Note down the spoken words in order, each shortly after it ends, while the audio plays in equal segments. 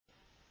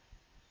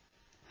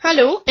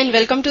Hello and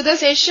welcome to the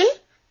session.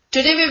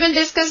 Today we will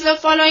discuss the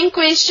following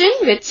question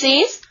which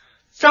says,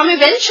 from a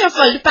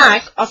well-shuffled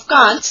pack of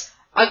cards,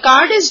 a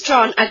card is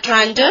drawn at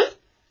random.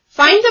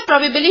 Find the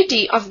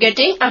probability of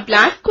getting a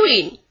black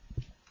queen.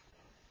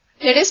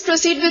 Let us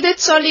proceed with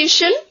its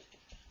solution.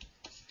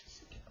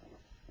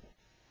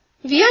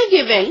 We are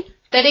given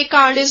that a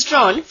card is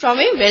drawn from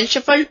a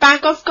well-shuffled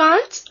pack of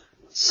cards.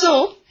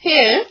 So,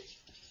 here,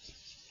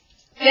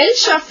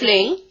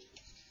 well-shuffling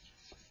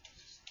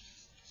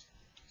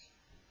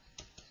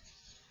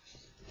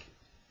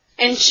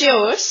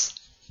ensures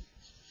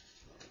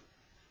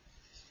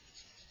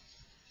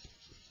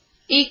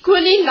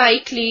equally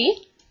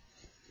likely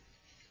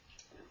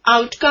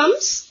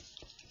outcomes.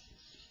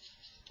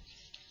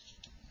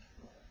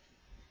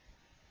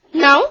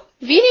 Now,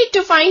 we need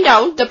to find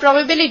out the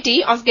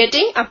probability of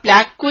getting a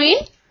black queen.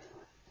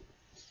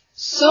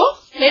 So,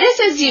 let us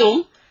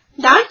assume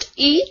that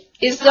E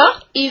is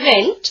the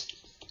event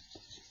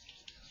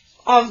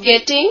of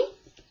getting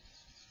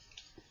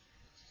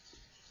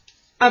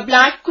a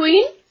black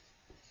queen.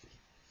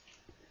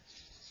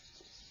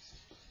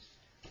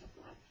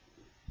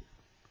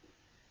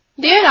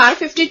 There are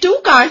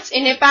 52 cards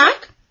in a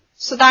pack,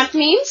 so that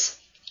means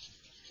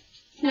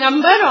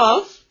number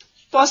of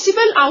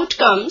possible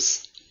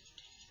outcomes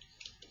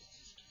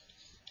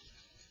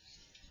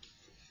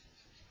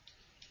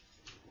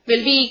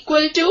will be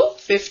equal to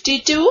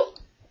 52,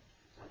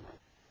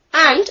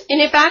 and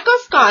in a pack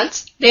of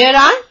cards there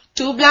are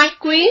 2 black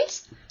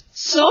queens,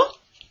 so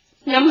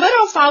number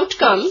of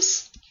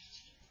outcomes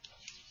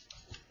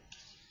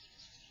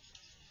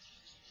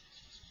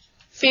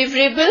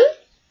favorable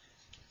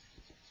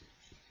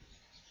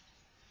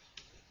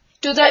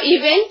to the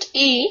event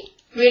E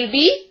will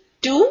be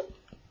 2.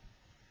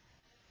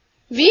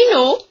 We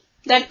know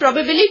that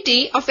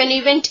probability of an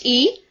event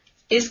E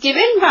is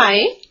given by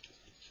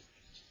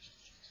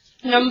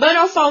number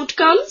of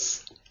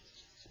outcomes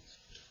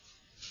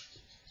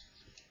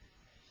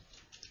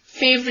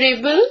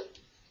favorable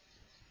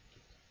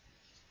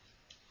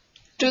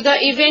to the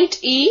event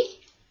E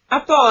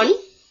upon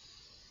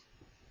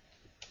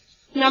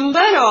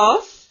number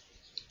of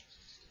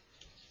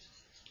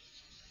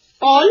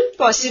all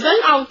possible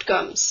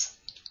outcomes.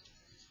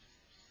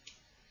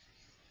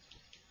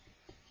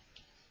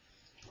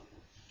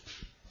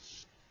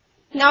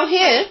 Now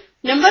here,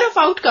 number of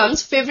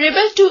outcomes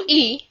favorable to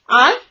E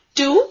are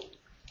 2.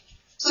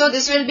 So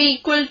this will be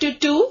equal to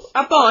 2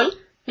 upon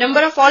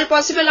number of all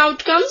possible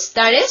outcomes,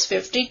 that is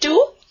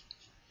 52.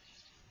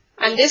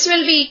 And this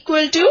will be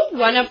equal to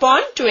 1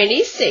 upon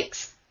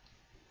 26.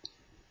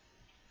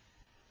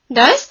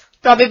 Thus,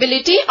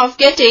 probability of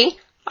getting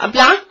a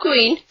black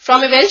queen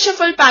from a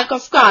well-shuffled pack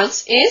of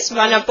cards is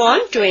 1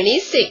 upon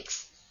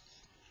 26.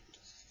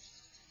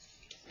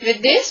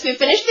 With this, we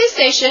finish this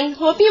session.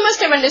 Hope you must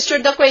have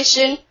understood the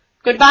question.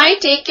 Goodbye,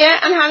 take care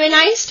and have a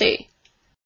nice day.